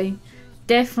monkey boy,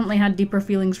 definitely had deeper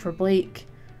feelings for Blake,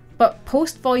 but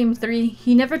post volume 3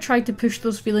 he never tried to push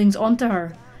those feelings onto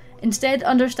her, instead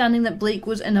understanding that Blake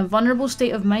was in a vulnerable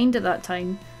state of mind at that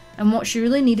time, and what she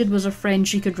really needed was a friend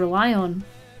she could rely on.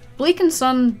 Blake and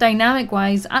Sun,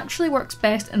 dynamic-wise, actually works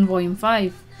best in Volume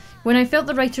 5, when I felt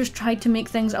the writers tried to make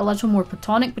things a little more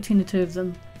platonic between the two of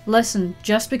them. Listen,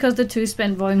 just because the two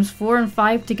spent Volumes 4 and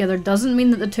 5 together doesn't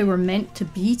mean that the two were meant to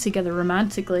be together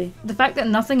romantically. The fact that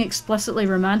nothing explicitly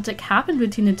romantic happened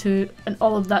between the two in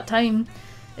all of that time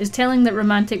is telling that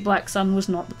romantic Black Sun was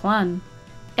not the plan.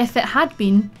 If it had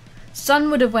been,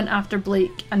 Sun would have went after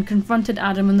Blake and confronted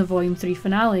Adam in the Volume 3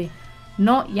 finale,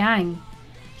 not Yang.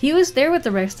 He was there with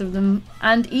the rest of them,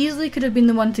 and easily could have been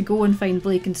the one to go and find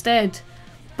Blake instead.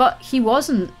 But he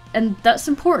wasn't, and that's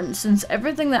important since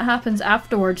everything that happens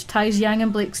afterwards ties Yang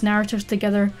and Blake's narratives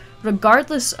together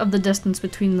regardless of the distance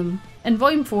between them. In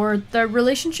Volume 4, the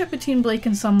relationship between Blake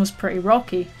and Sun was pretty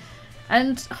rocky,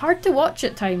 and hard to watch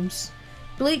at times.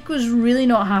 Blake was really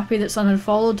not happy that Sun had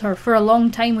followed her for a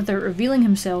long time without revealing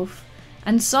himself,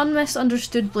 and Sun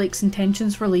misunderstood Blake's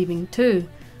intentions for leaving too,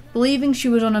 believing she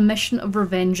was on a mission of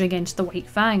revenge against the White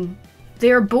Fang.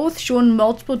 They are both shown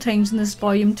multiple times in this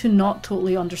volume to not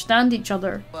totally understand each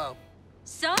other. Whoa.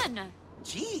 Sun!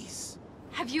 Jeez!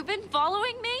 Have you been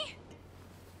following me?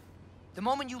 The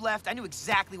moment you left, I knew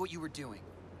exactly what you were doing.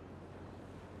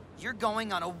 You're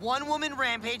going on a one-woman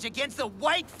rampage against the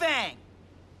White Fang!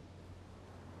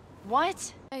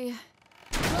 What?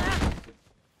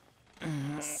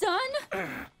 Sun?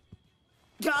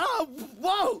 Oh,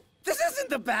 whoa! This isn't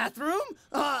the bathroom!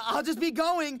 I'll just be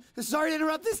going. Sorry to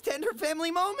interrupt this tender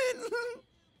family moment.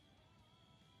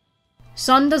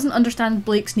 Sun doesn't understand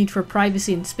Blake's need for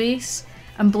privacy and space,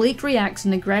 and Blake reacts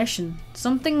in aggression,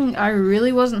 something I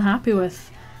really wasn't happy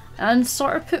with, and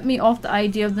sort of put me off the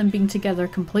idea of them being together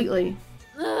completely.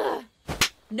 Ugh.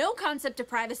 No concept of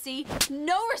privacy,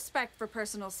 no respect for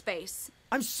personal space.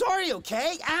 I'm sorry,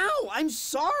 okay? Ow! I'm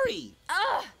sorry!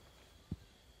 Ugh!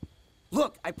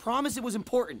 Look, I promise it was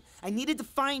important. I needed to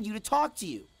find you to talk to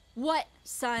you. What,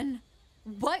 son?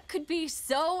 What could be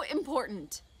so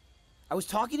important? I was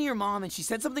talking to your mom and she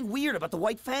said something weird about the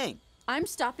White Fang. I'm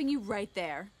stopping you right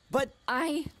there. But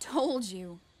I told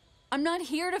you. I'm not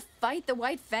here to fight the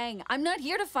White Fang. I'm not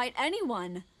here to fight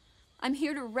anyone. I'm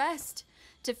here to rest,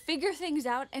 to figure things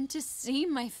out, and to see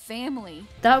my family.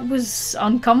 That was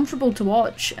uncomfortable to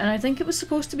watch, and I think it was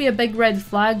supposed to be a big red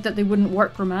flag that they wouldn't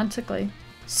work romantically.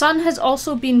 Sun has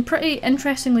also been pretty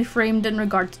interestingly framed in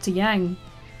regards to Yang.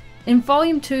 In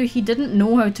Volume 2, he didn't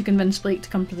know how to convince Blake to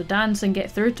come to the dance and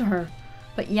get through to her,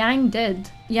 but Yang did.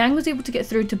 Yang was able to get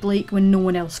through to Blake when no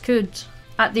one else could.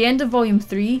 At the end of Volume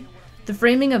 3, the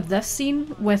framing of this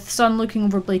scene, with Sun looking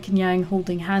over Blake and Yang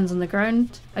holding hands on the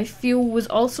ground, I feel was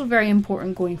also very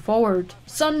important going forward.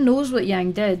 Sun knows what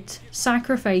Yang did,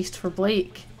 sacrificed for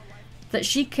Blake, that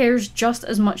she cares just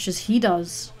as much as he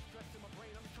does.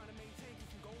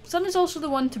 Sun is also the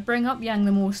one to bring up Yang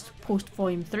the most post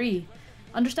Volume 3,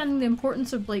 understanding the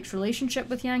importance of Blake's relationship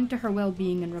with Yang to her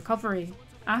well-being and recovery.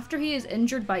 After he is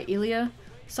injured by Alia,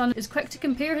 Sun is quick to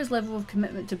compare his level of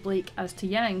commitment to Blake as to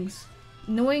Yang's,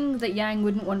 knowing that Yang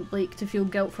wouldn't want Blake to feel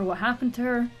guilt for what happened to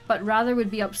her, but rather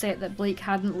would be upset that Blake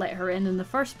hadn't let her in the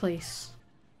first place.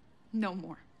 No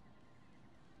more.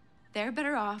 They're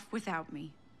better off without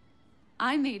me.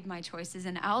 I made my choices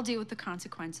and I'll deal with the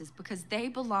consequences because they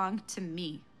belong to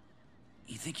me.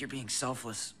 You think you're being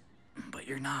selfless, but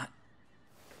you're not.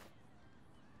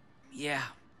 Yeah.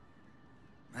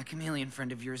 That chameleon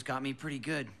friend of yours got me pretty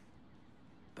good.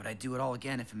 But I'd do it all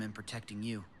again if it meant protecting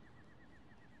you.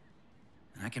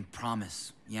 And I can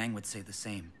promise Yang would say the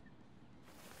same.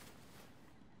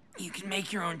 You can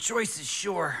make your own choices,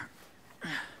 sure.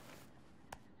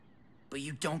 But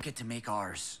you don't get to make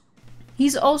ours.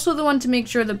 He's also the one to make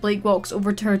sure that Blake walks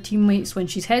over to her teammates when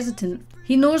she's hesitant.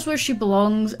 He knows where she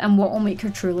belongs and what will make her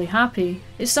truly happy.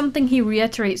 It's something he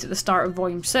reiterates at the start of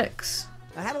Volume 6.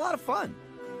 I had a lot of fun.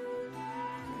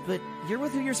 But you're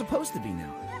with who you're supposed to be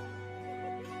now.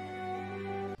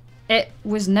 It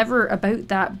was never about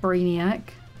that, Brainiac.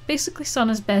 Basically, Sun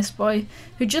is best boy,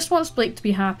 who just wants Blake to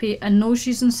be happy and knows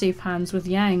she's in safe hands with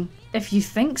Yang. If you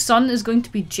think Sun is going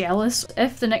to be jealous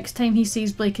if the next time he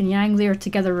sees Blake and Yang they are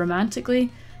together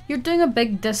romantically, you're doing a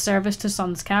big disservice to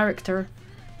Sun's character.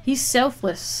 He's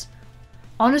selfless.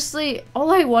 Honestly,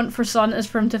 all I want for Sun is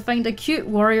for him to find a cute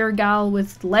warrior gal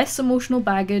with less emotional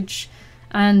baggage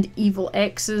and evil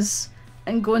exes,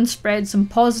 and go and spread some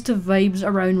positive vibes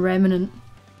around Remnant.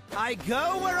 I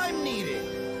go where I'm needed.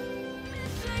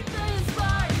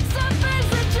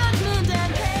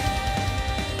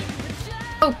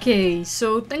 Okay,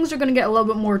 so things are going to get a little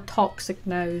bit more toxic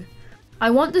now.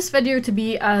 I want this video to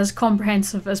be as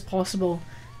comprehensive as possible,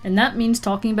 and that means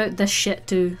talking about this shit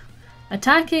too.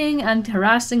 Attacking and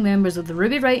harassing members of the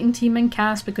RWBY writing team and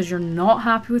cast because you're not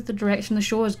happy with the direction the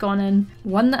show has gone in,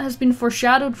 one that has been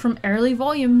foreshadowed from early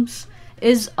volumes,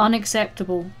 is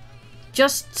unacceptable.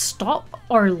 Just stop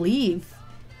or leave.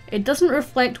 It doesn't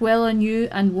reflect well on you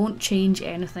and won't change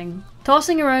anything.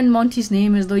 Tossing around Monty's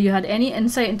name as though you had any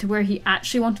insight into where he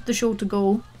actually wanted the show to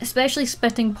go, especially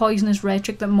spitting poisonous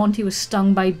rhetoric that Monty was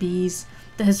stung by bees,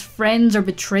 that his friends are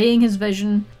betraying his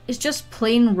vision, is just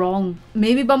plain wrong.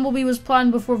 Maybe Bumbleby was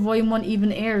planned before Volume 1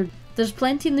 even aired. There's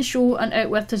plenty in the show and out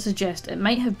with to suggest it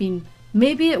might have been.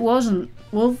 Maybe it wasn't.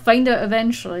 We'll find out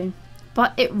eventually.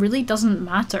 But it really doesn't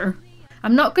matter.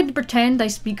 I'm not going to pretend I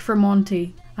speak for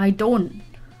Monty. I don't.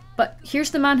 But here's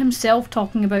the man himself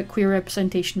talking about queer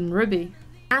representation in RWBY.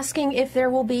 Asking if there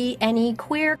will be any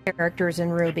queer characters in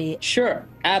RWBY. Sure,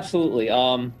 absolutely.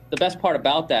 The best part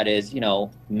about that is,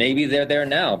 maybe they're there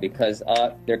now because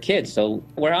they're kids. So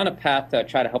we're on a path to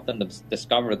try to help them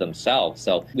discover themselves.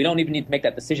 So we don't even need to make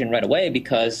that decision right away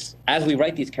because as we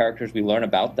write these characters, we learn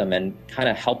about them and kind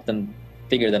of help them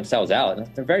figure themselves out. And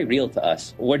they're very real to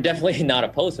us. We're definitely not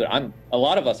opposed to it. A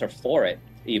lot of us are for it.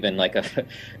 Even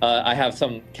I have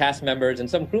some cast members and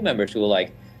some crew members who are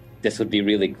like, this would be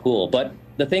really cool. But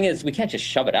the thing is, we can't just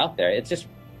shove it out there. It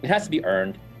has to be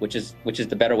earned, which is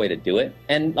the better way to do it.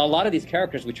 And a lot of these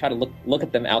characters, we try to look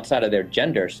at them outside of their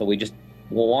gender. So we just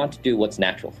want to do what's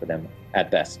natural for them at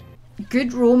best.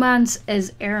 Good romance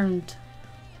is earned.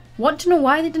 Want to know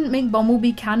why they didn't make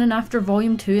Bumbleby canon after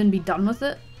Volume 2 and be done with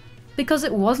it? Because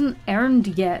it wasn't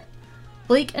earned yet.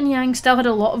 Blake and Yang still had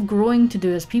a lot of growing to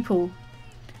do as people.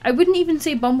 I wouldn't even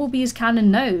say Bumbleby is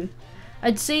canon now.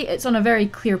 I'd say it's on a very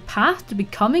clear path to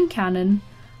becoming canon,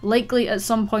 likely at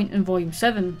some point in Volume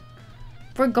 7.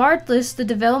 Regardless, the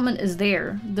development is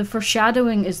there, the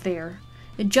foreshadowing is there.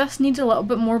 It just needs a little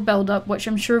bit more build up, which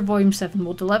I'm sure Volume 7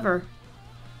 will deliver.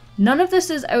 None of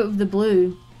this is out of the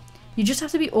blue. You just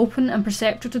have to be open and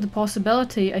perceptive to the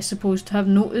possibility, I suppose, to have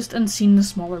noticed and seen the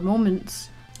smaller moments.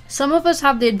 Some of us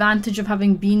have the advantage of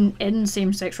having been in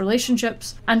same-sex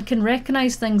relationships and can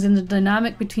recognise things in the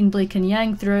dynamic between Blake and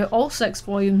Yang throughout all 6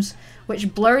 volumes,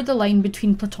 which blur the line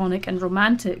between platonic and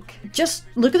romantic. Just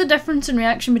look at the difference in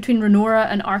reaction between Renora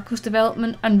and Arco's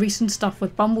development and recent stuff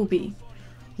with Bumbleby.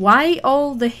 Why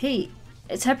all the hate?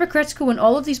 It's hypocritical when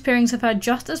all of these pairings have had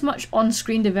just as much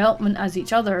on-screen development as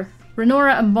each other.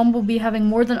 Renora and Bumbleby having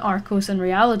more than Arcos in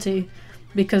reality,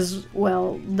 because,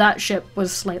 well, that ship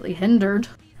was slightly hindered.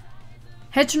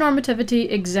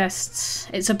 Heteronormativity exists.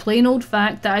 It's a plain old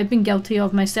fact that I've been guilty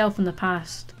of myself in the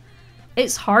past.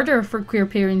 It's harder for queer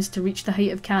pairings to reach the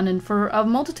height of canon for a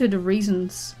multitude of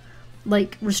reasons,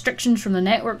 like restrictions from the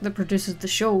network that produces the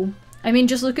show. I mean,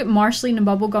 just look at Marceline and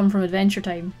Bubblegum from Adventure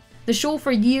Time. The show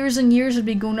for years and years had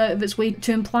been going out of its way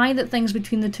to imply that things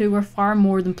between the two were far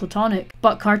more than platonic,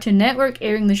 but Cartoon Network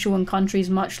airing the show in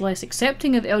countries much less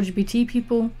accepting of LGBT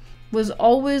people was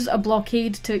always a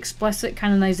blockade to explicit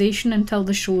canonization until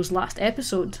the show's last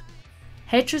episode.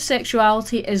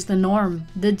 Heterosexuality is the norm,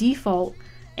 the default.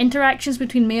 Interactions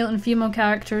between male and female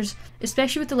characters,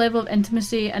 especially with the level of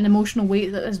intimacy and emotional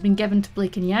weight that has been given to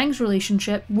Blake and Yang's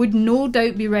relationship, would no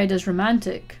doubt be read as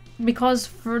romantic. Because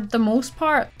for the most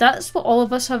part, that's what all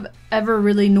of us have ever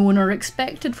really known or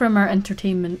expected from our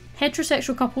entertainment.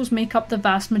 Heterosexual couples make up the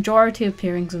vast majority of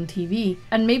pairings on TV,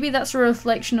 and maybe that's a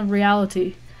reflection of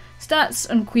reality. Stats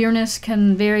on queerness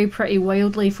can vary pretty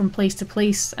wildly from place to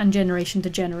place and generation to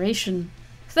generation.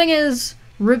 Thing is,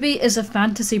 RWBY is a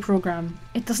fantasy program.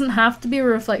 It doesn't have to be a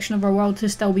reflection of our world to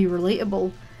still be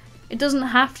relatable. It doesn't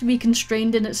have to be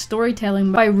constrained in its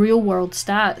storytelling by real world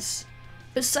stats.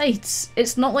 Besides,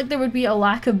 it's not like there would be a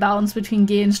lack of balance between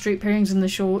gay and straight pairings in the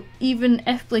show, even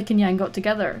if Blake and Yang got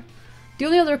together. The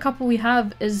only other couple we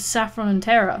have is Saffron and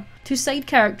Terra, 2 side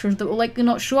characters that will likely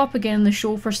not show up again in the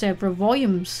show for several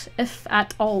volumes, if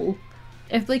at all.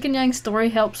 If Blake and Yang's story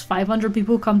helps 500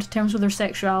 people come to terms with their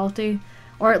sexuality,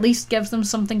 or at least gives them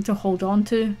something to hold on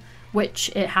to,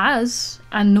 which it has,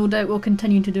 and no doubt will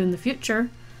continue to do in the future,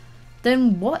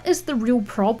 then what is the real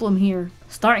problem here?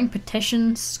 Starting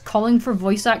petitions, calling for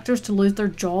voice actors to lose their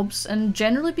jobs, and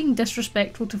generally being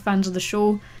disrespectful to fans of the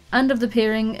show and of the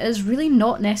pairing is really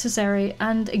not necessary,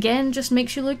 and again just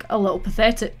makes you look a little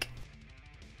pathetic.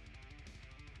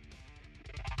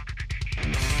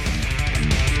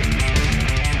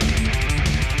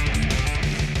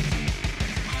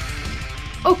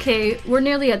 Okay, we're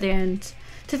nearly at the end.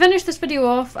 To finish this video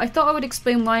off, I thought I would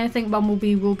explain why I think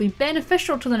Bumbleby will be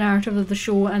beneficial to the narrative of the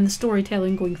show and the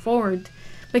storytelling going forward.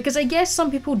 Because I guess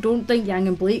some people don't think Yang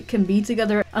and Blake can be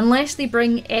together unless they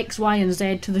bring X, Y and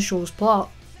Z to the show's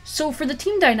plot. So for the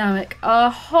team dynamic, a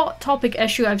hot topic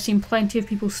issue I've seen plenty of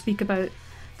people speak about,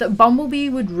 that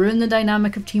Bumbleby would ruin the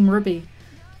dynamic of Team RWBY.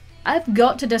 I've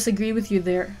got to disagree with you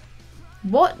there.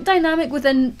 What dynamic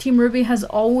within Team RWBY has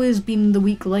always been the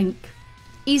weak link?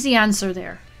 Easy answer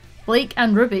there. Blake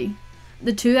and RWBY.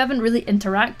 The two haven't really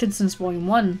interacted since Volume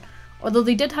 1, although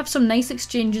they did have some nice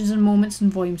exchanges and moments in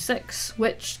Volume 6,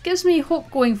 which gives me hope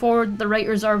going forward the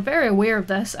writers are very aware of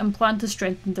this and plan to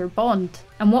strengthen their bond.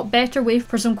 And what better way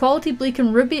for some quality Blake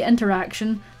and RWBY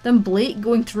interaction than Blake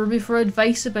going to RWBY for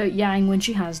advice about Yang when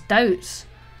she has doubts.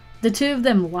 The two of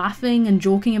them laughing and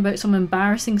joking about some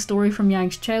embarrassing story from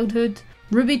Yang's childhood,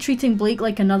 RWBY treating Blake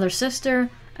like another sister,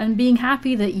 and being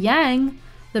happy that Yang,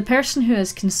 the person who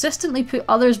has consistently put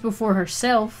others before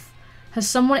herself, has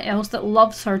someone else that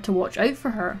loves her to watch out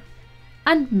for her.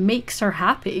 And makes her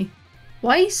happy.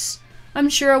 Weiss? I'm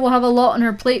sure will have a lot on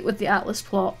her plate with the Atlas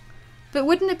plot. But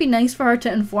wouldn't it be nice for her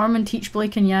to inform and teach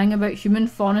Blake and Yang about human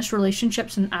faunus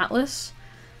relationships in Atlas?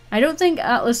 I don't think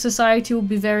Atlas society will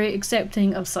be very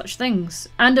accepting of such things,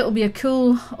 and it will be a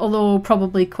cool, although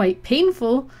probably quite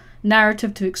painful,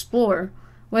 narrative to explore,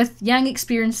 with Yang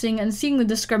experiencing and seeing the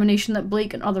discrimination that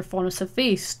Blake and other faunus have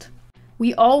faced.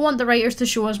 We all want the writers to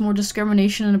show us more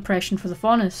discrimination and oppression for the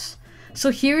faunus,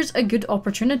 so here's a good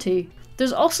opportunity.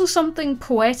 There's also something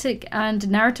poetic and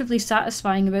narratively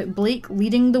satisfying about Blake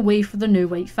leading the way for the new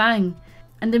White Fang,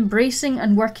 and embracing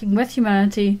and working with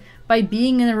humanity by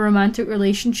being in a romantic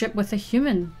relationship with a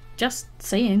human. Just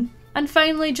saying. And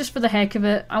finally, just for the heck of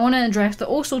it, I want to address the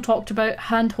also talked about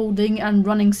hand-holding and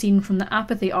running scene from the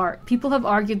Apathy arc. People have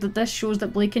argued that this shows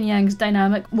that Blake and Yang's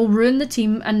dynamic will ruin the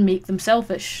team and make them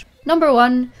selfish. Number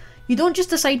one, you don't just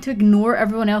decide to ignore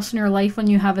everyone else in your life when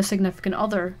you have a significant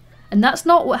other. And that's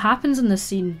not what happens in this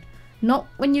scene. Not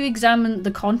when you examine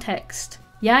the context.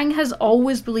 Yang has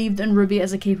always believed in RWBY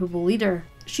as a capable leader.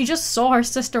 She just saw her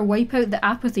sister wipe out the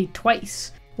Apathy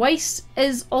twice. Weiss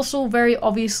is also very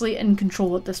obviously in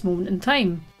control at this moment in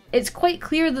time. It's quite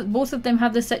clear that both of them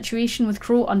have the situation with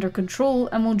Crow under control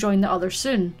and will join the others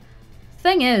soon.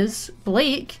 Thing is,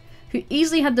 Blake, who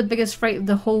easily had the biggest fright of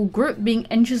the whole group being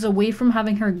inches away from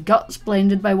having her guts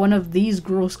blended by one of these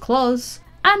gross claws,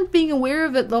 and being aware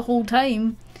of it the whole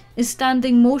time, is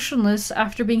standing motionless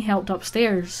after being helped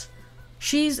upstairs.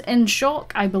 She's in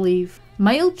shock, I believe.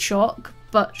 Mild shock,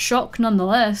 but shock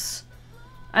nonetheless.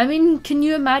 I mean, can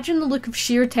you imagine the look of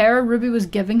sheer terror RWBY was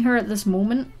giving her at this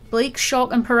moment? Blake's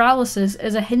shock and paralysis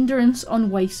is a hindrance on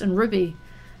Weiss and RWBY.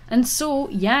 And so,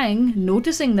 Yang,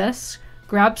 noticing this,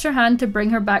 grabs her hand to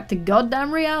bring her back to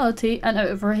goddamn reality and out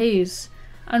of her haze,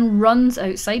 and runs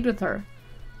outside with her,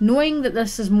 knowing that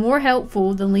this is more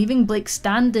helpful than leaving Blake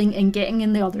standing and getting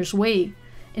in the other's way,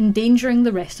 endangering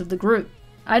the rest of the group.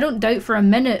 I don't doubt for a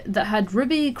minute that had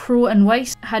RWBY, Crow and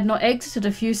Weiss had not exited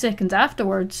a few seconds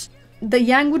afterwards, that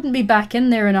Yang wouldn't be back in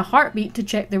there in a heartbeat to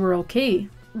check they were okay.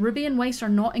 RWBY and Weiss are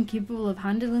not incapable of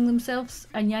handling themselves,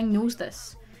 and Yang knows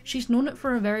this. She's known it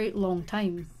for a very long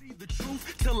time. The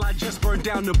truth till I just burn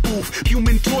down the booth.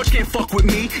 Human Torch can't fuck with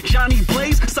me. Johnny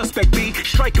Blaze, suspect B,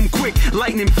 strike him quick,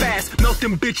 lightning fast, melt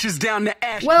them bitches down to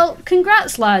ash. Well,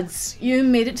 congrats lads, you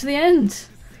made it to the end.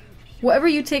 Whatever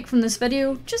you take from this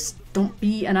video, just don't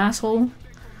be an asshole.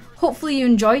 Hopefully you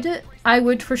enjoyed it. I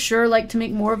would for sure like to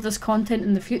make more of this content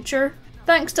in the future.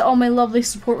 Thanks to all my lovely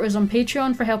supporters on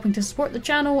Patreon for helping to support the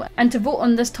channel and to vote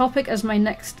on this topic as my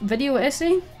next video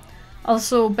essay.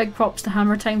 Also, big props to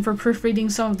Hammer Time for proofreading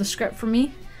some of the script for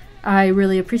me. I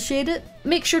really appreciate it.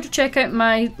 Make sure to check out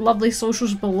my lovely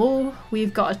socials below.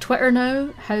 We've got a Twitter now,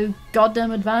 how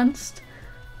goddamn advanced.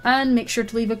 And make sure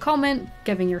to leave a comment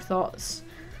giving your thoughts.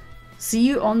 See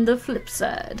you on the flip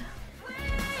side.